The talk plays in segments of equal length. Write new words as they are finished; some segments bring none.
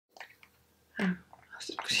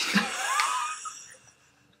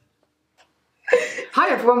Hi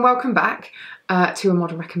everyone, welcome back to A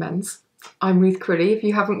Model Recommends. I'm Ruth Crilly, if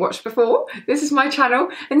you haven't watched before. This is my channel,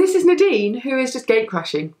 and this is Nadine, who is just gate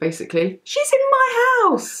crashing, basically. She's in my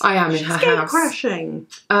house. I am in her house. She's gate crashing.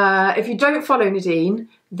 If you don't follow Nadine,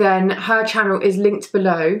 then her channel is linked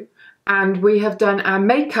below, and we have done our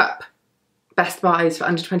makeup Best Buys for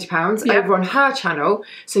under £20 over on her channel,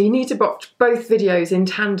 so you need to watch both videos in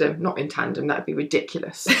tandem. Not in tandem, that would be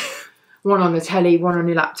ridiculous. One on the telly, one on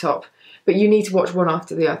your laptop, but you need to watch one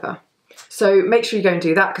after the other. So make sure you go and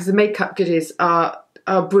do that, because the makeup goodies are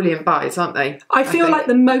brilliant buys, aren't they? I feel like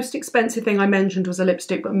the most expensive thing I mentioned was a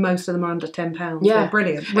lipstick, but most of them are under £10. Yeah, they're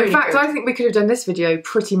brilliant. Really in fact, good. I think we could have done this video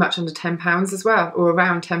pretty much under £10 as well, or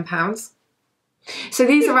around £10. So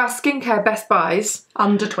these are our skincare Best Buys.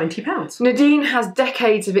 Under £20. Nadine has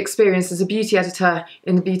decades of experience as a beauty editor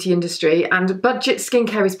in the beauty industry, and budget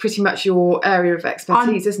skincare is pretty much your area of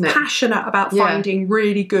expertise, isn't it? I'm passionate about finding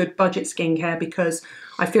really good budget skincare, because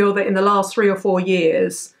I feel that in the last 3 or 4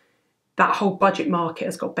 years, that whole budget market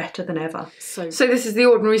has got better than ever. So this is the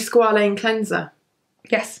Ordinary Squalane Cleanser.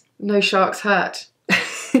 Yes. No sharks hurt.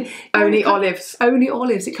 Only olives. Only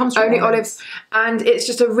olives. It comes from only olives. And it's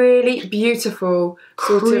just a really beautiful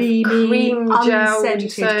sort creamy, of cream gel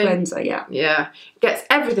unscented cleanser. Yeah. Yeah. Gets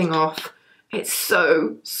everything off. It's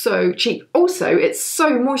so, so cheap. Also, it's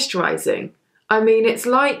so moisturising. I mean, it's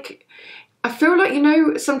like, I feel like, you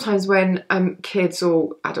know, sometimes when kids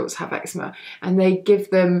or adults have eczema and they give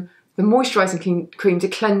them the moisturising cream to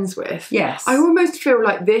cleanse with. Yes. I almost feel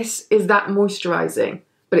like this is that moisturising.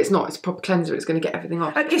 But it's not, it's a proper cleanser, it's going to get everything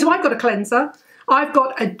off. Okay, so I've got a cleanser. I've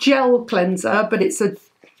got a gel cleanser, but it's a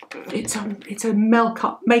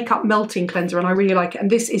makeup melting cleanser, and I really like it. And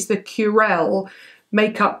this is the Curel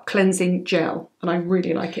Makeup Cleansing Gel, and I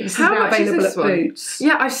really like it. This is now available at Boots.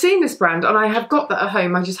 Yeah, I've seen this brand, and I have got that at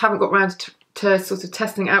home. I just haven't got around to sort of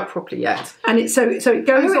testing it out properly yet. And it's so it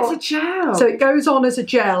goes on. It's a gel. So it goes on as a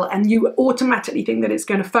gel, and you automatically think that it's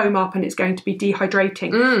going to foam up and it's going to be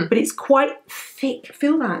dehydrating. But it's quite thick.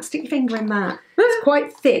 Feel that. Stick your finger in that. It's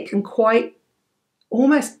quite thick and quite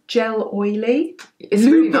almost gel oily. It's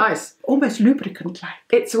really nice. Almost lubricant-like.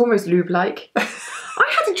 It's almost lube-like. I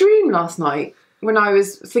had a dream last night when I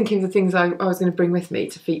was thinking of the things I was going to bring with me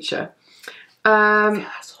to feature. I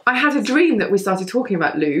had a dream that we started talking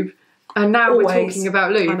about lube. And now we're talking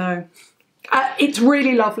about lube. I know. It's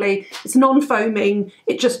really lovely. It's non-foaming.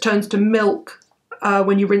 It just turns to milk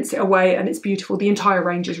when you rinse it away, and it's beautiful. The entire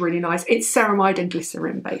range is really nice. It's ceramide and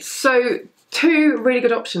glycerin based. So 2 really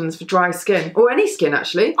good options for dry skin, or any skin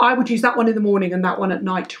actually. I would use that one in the morning and that one at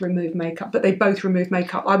night to remove makeup, but they both remove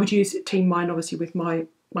makeup. I would use Team Mine obviously with my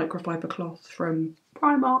microfiber cloth from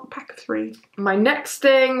Primark, pack of 3. My next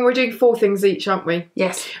thing, we're doing 4 things each, aren't we?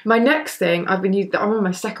 Yes. My next thing, I'm on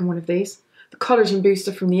my second one of these. The collagen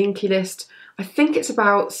booster from the Inky List. I think it's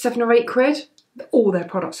about 7 or 8 quid. All their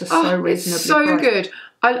products are so reasonably it's so priced. good.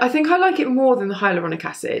 I think I like it more than the hyaluronic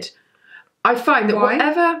acid. I find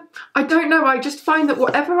that I don't know, I just find that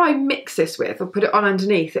whatever I mix this with or put it on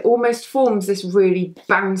underneath, it almost forms this really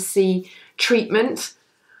bouncy treatment.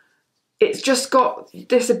 It's just got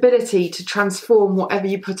this ability to transform whatever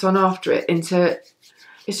you put on after it into,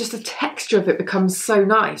 it's just the texture of it becomes so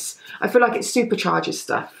nice. I feel like it supercharges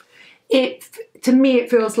stuff. To me, it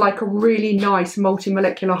feels like a really nice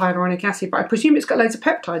multi-molecular hyaluronic acid, but I presume it's got loads of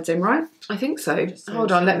peptides in, right? I think so.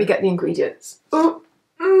 Hold on, let me get the ingredients. Oh.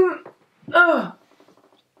 I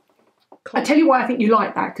tell you why I think you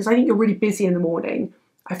like that, because I think you're really busy in the morning.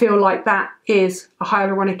 I feel like that is a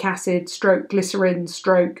hyaluronic acid stroke glycerin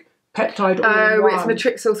stroke peptide all in one. It's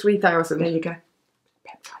Matrixyl 3000. There you go.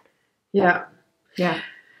 Peptide. Yeah. Yeah.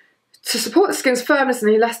 To support the skin's firmness and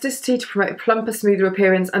elasticity, to promote a plumper, smoother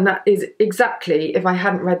appearance, and that is exactly, if I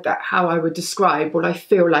hadn't read that, how I would describe what I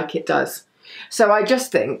feel like it does. So I just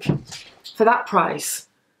think, for that price,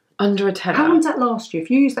 under a tenner. How long does that last you? If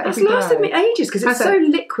you use that every day? It's lasted me ages, because it's so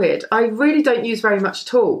liquid. I really don't use very much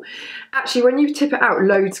at all. Actually, when you tip it out,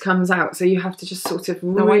 loads comes out, so you have to just sort of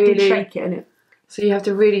really... I did shake it, innit? So you have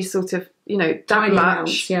to really sort of, you know, that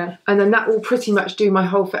much, yeah. And then that will pretty much do my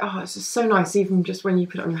whole face. Oh, it's just so nice, even just when you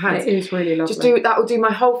put it on your hands. It is really lovely. That will do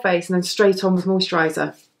my whole face, and then straight on with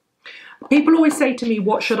moisturiser. People always say to me,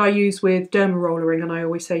 what should I use with derma rollering? And I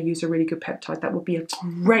always say use a really good peptide. That would be a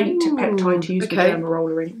great peptide to use with derma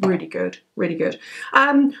rollering. Really good, really good.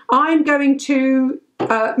 I'm going to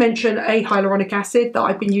mention a hyaluronic acid that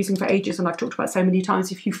I've been using for ages and I've talked about so many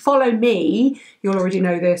times. If you follow me, you'll already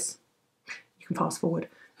know this. You can fast forward.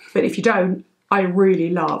 But if you don't, I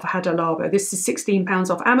really love Hada Labo. This is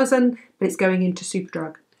 £16 off Amazon, but it's going into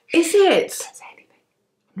Superdrug. Is it? Doesn't say anything.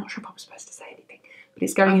 I'm not sure if I'm supposed to say anything, but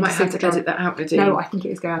it's going I into might have to edit that out, Nadine. No, I think it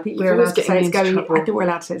is going. I think we're allowed to say it's going. I think we're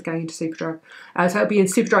allowed to say it's going into Superdrug. So it'll be in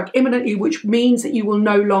Superdrug imminently, which means that you will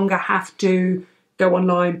no longer have to go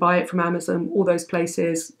online, buy it from Amazon, all those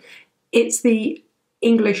places. It's the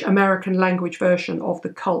English American language version of the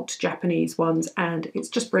cult Japanese ones, and it's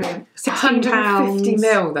just brilliant. £16.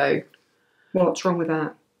 150ml though. What's wrong with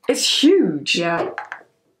that? It's huge. Yeah.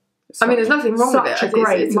 I mean, there's nothing wrong with it. Such a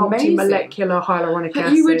great it's multi-molecular hyaluronic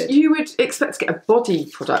acid. You would expect to get a body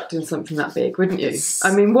product in something that big, wouldn't you?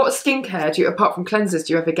 I mean, what skincare do you, apart from cleansers,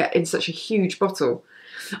 do you ever get in such a huge bottle?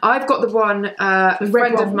 I've got the one, a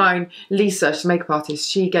friend of mine, Lisa, she's a makeup artist,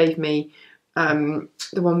 she gave me the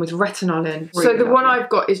one with retinol in. Really so the one I've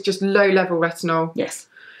got is just low-level retinol. Yes.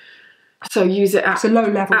 So use it it's a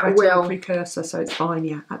low-level retinol precursor, so it's fine,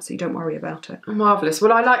 yeah, absolutely, don't worry about it. Marvellous.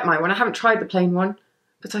 Well, I like my one. I haven't tried the plain one,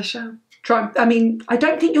 but I shall. I mean, I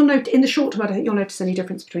don't think you'll notice, in the short term, I don't think you'll notice any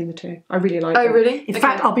difference between the two. I really like them. Oh, really? In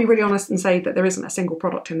fact, I'll be really honest and say that there isn't a single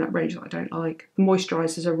product in that range that I don't like. The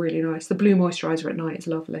moisturisers are really nice. The blue moisturiser at night is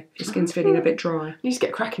lovely. Your skin's feeling a bit dry. You just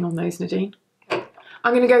get cracking on those, Nadine.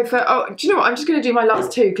 I'm going to go for, do you know what? I'm just going to do my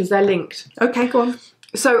last two because they're linked. Okay, go on.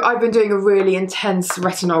 So I've been doing a really intense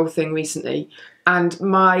retinol thing recently, and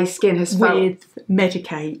my skin has felt... With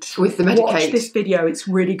Medicate. With the Medicate. Watch this video, it's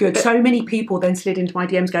really good. So many people then slid into my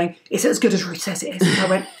DMs going, is it as good as Ruth says it is? And I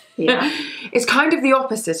went, yeah. It's kind of the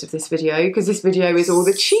opposite of this video, because this video is all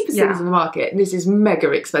the cheapest things in the market, and this is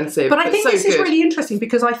mega expensive. But I think this is really interesting,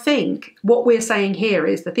 because I think what we're saying here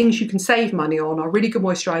is the things you can save money on are really good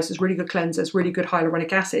moisturisers, really good cleansers, really good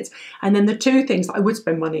hyaluronic acids. And then the two things that I would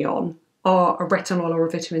spend money on are a retinol or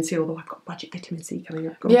a vitamin C, although I've got budget vitamin C coming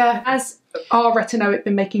up. Yeah. Has our retinoic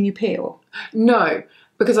been making you peel? No,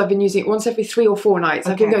 because I've been using it once every 3 or 4 nights.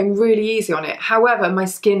 Okay. I've been going really easy on it. However, my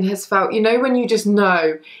skin has felt, you know, when you just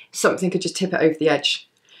know something could just tip it over the edge.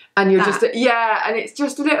 And you're just, and it's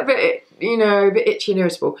just a little bit, you know, a bit itchy and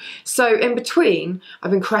irritable. So in between,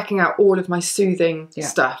 I've been cracking out all of my soothing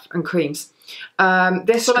stuff and creams.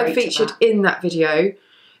 This one I featured in that video.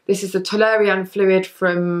 This is the Toleriane fluid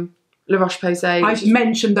from La Roche-Posay. I've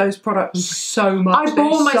mentioned those products so much. I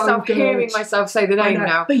bore myself hearing myself say the name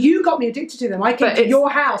now. But you got me addicted to them. I came to your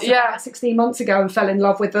house about 16 months ago and fell in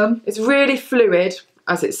love with them. It's really fluid,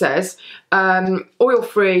 as it says,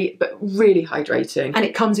 oil-free, but really hydrating. And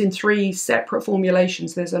it comes in 3 separate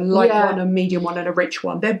formulations. There's a light one, a medium one, and a rich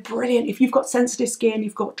one. They're brilliant. If you've got sensitive skin,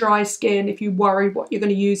 you've got dry skin, if you worry what you're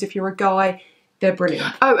going to use if you're a guy, they're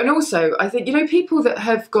brilliant. Oh, and also, I think, you know, people that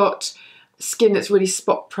have got skin that's really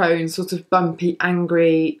spot prone, sort of bumpy,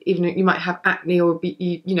 angry, even you might have acne or be,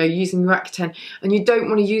 you know, using Roaccutane, and you don't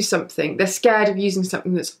want to use something, they're scared of using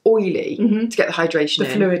something that's oily to get the hydration in.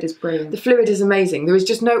 The fluid is brilliant. The fluid is amazing. There is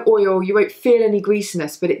just no oil, you won't feel any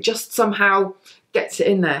greasiness, but it just somehow gets it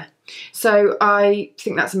in there. So I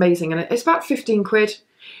think that's amazing, and it's about 15 quid,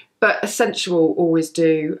 but Essential always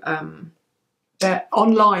do...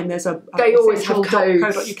 online, there's a they always have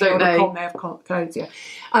codes, don't they? They have codes, yeah.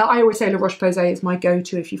 I always say La Roche-Posay is my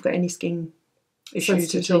go-to if you've got any skin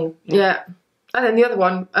issues at all. Yeah. And then the other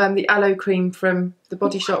one, the aloe cream from the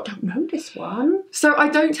Body Shop. I don't know this one. So I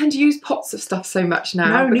don't tend to use pots of stuff so much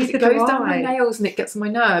now. No, because it goes down my nails and it gets on my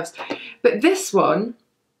nerves. But this one,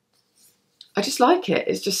 I just like it.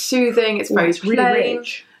 It's just soothing. It's very plain. Really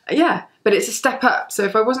rich. Yeah, but it's a step up. So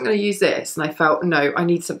if I wasn't going to use this and I felt, no, I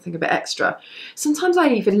need something a bit extra, sometimes I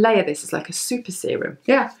even layer this as like a super serum.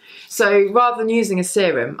 Yeah. So rather than using a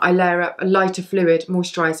serum, I layer up a lighter fluid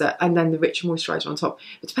moisturiser and then the richer moisturiser on top.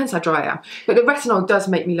 It depends how dry I am. But the retinol does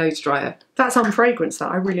make me loads drier. That's unfragranced,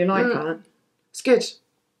 that. I really like that. It's good.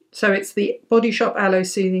 So it's the Body Shop Aloe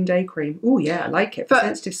Soothing Day Cream. Oh yeah, I like it for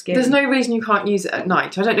sensitive skin. There's no reason you can't use it at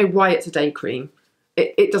night. I don't know why it's a day cream.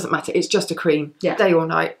 It doesn't matter. It's just a cream, day or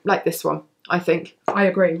night, like this one, I think. I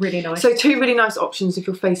agree. Really nice. So 2 really nice options if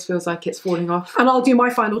your face feels like it's falling off. And I'll do my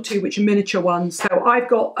final 2, which are miniature ones. So I've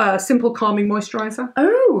got a Simple Calming Moisturiser.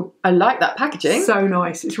 Oh, I like that packaging. So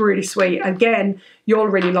nice. It's really sweet. Again, you'll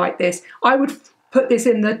really like this. I would put this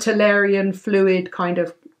in the Toleriane fluid kind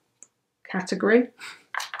of category.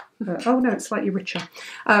 Oh no, it's slightly richer,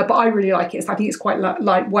 but I really like it. I think it's quite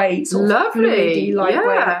lightweight, sort of lovely, fluidy,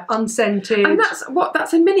 lightweight, unscented. And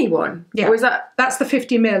that's a mini one, or is that's the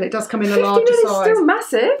 50ml? It does come in a larger size. 50ml is still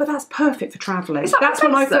massive, but that's perfect for travelling. That's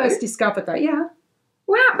when I first discovered that. Yeah.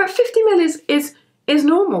 Wow, but 50ml is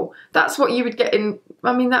normal. That's what you would get in.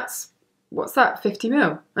 I mean, what's that?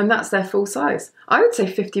 50ml, and that's their full size. I would say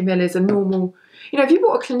 50ml is a normal. You know, if you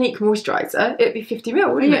bought a Clinique moisturiser, it'd be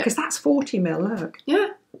 50ml, wouldn't it? Yeah, because that's 40ml. Look. Yeah.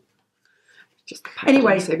 Just the packaging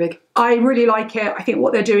anyway, is so big. I really like it. I think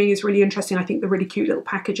what they're doing is really interesting. I think the really cute little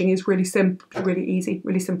packaging is really simple, really easy,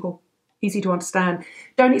 really simple, easy to understand.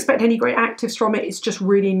 Don't expect any great actives from it. It's just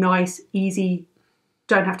really nice, easy,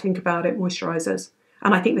 don't have to think about it, moisturisers.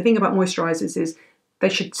 And I think the thing about moisturisers is they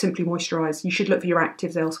should simply moisturise. You should look for your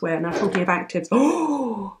actives elsewhere. Now, talking of actives,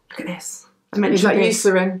 oh, look at this. I mentioned this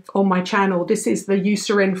Eucerin on my channel. This is the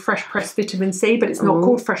Eucerin Fresh Press Vitamin C, but it's not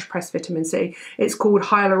called Fresh Press Vitamin C. It's called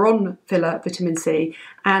Hyaluron Filler Vitamin C.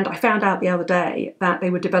 And I found out the other day that they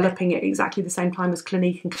were developing it exactly the same time as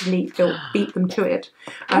Clinique, and Clinique beat them to it.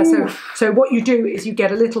 So what you do is you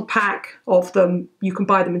get a little pack of them. You can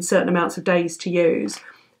buy them in certain amounts of days to use.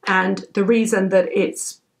 And the reason that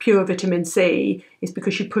it's pure vitamin C is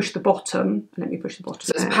because you push the bottom. Let me push the bottom.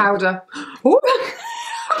 So it's powder. Ooh.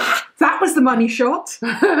 That was the money shot.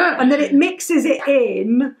 And then it mixes it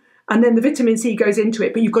in, and then the vitamin C goes into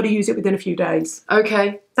it, but you've got to use it within a few days.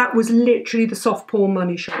 Okay. That was literally the soft porn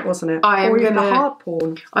money shot, wasn't it? Or even the hard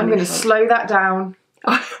porn. I'm going to slow that down.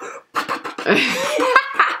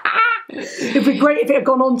 It'd be great if it had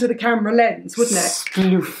gone onto the camera lens, wouldn't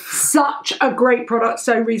it? Such a great product,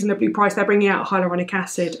 so reasonably priced. They're bringing out hyaluronic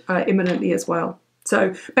acid imminently as well.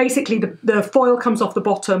 So basically the foil comes off the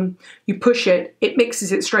bottom, you push it, it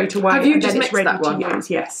mixes it straight away. Have you and just then it's mixed ready that one? to use,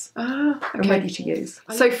 yes. Okay. Ready to use.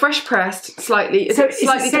 So fresh pressed, slightly, is it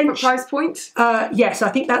slightly different price point? Yes, I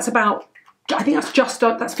think that's about, that's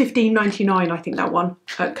 $15.99, I think that one.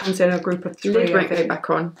 It comes in a group of 3. Lid won't go back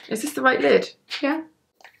on. Is this the right lid? Yeah.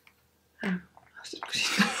 Oh.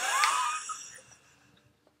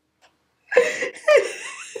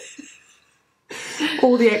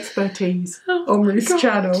 All the expertise on Ruth's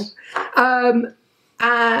channel.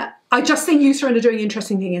 I just think Eucerin are doing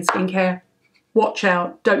interesting things in skincare. Watch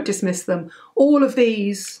out, don't dismiss them. All of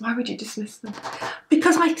these... Why would you dismiss them?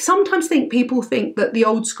 Because I sometimes think people think that the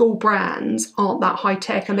old school brands aren't that high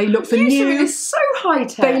tech, and they look for new... Eucerin is so high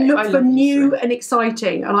tech. They look for new and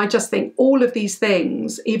exciting, and I just think all of these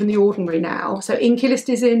things, even the ordinary now. So Inkilist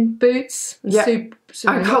is in Boots, and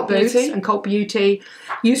and Cult Beauty, and Cult Beauty.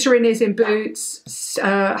 Eucerin is in Boots.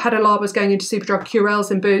 Hada Laba's going into Superdrug.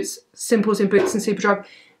 Curel's in Boots. Simple's in Boots and Superdrug.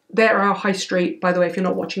 They're our high street, by the way, if you're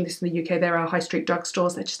not watching this in the UK, they're our high street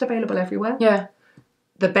drugstores. They're just available everywhere. Yeah.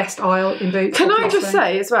 The best aisle in Boots. Can I just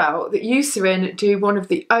say as well that Eucerin do one of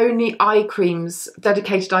the only eye creams,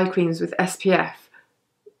 dedicated eye creams with SPF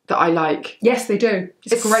that I like. Yes, they do.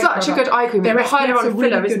 It's such product. a good eye cream. Their hyaluronic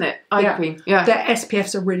filler, isn't it? Eye cream. Yeah. Their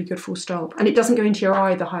SPFs are really good, full stop. And it doesn't go into your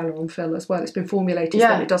eye, the hyaluronic filler as well. It's been formulated so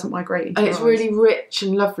that it doesn't migrate into your eyes. And it's really rich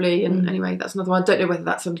and lovely. And anyway, that's another one. I don't know whether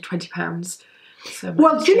that's under £20. So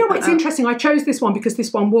well, do you know what's interesting? I chose this one because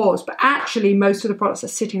this one was, but actually most of the products are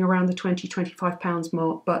sitting around the £20–25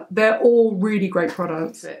 mark, but they're all really great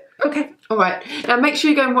products. Okay. All right. Now make sure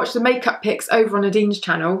you go and watch the makeup pics over on Nadine's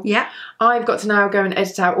channel. Yeah. I've got to now go and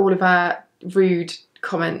edit out all of our rude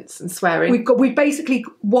comments and swearing. We've basically,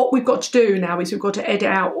 what we've got to do now is we've got to edit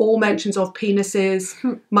out all mentions of penises,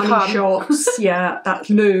 money shots, that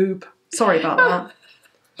lube. Sorry about that.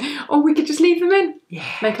 Or we could just leave them in. Yeah.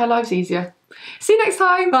 Make our lives easier. See you next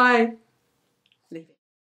time. Bye.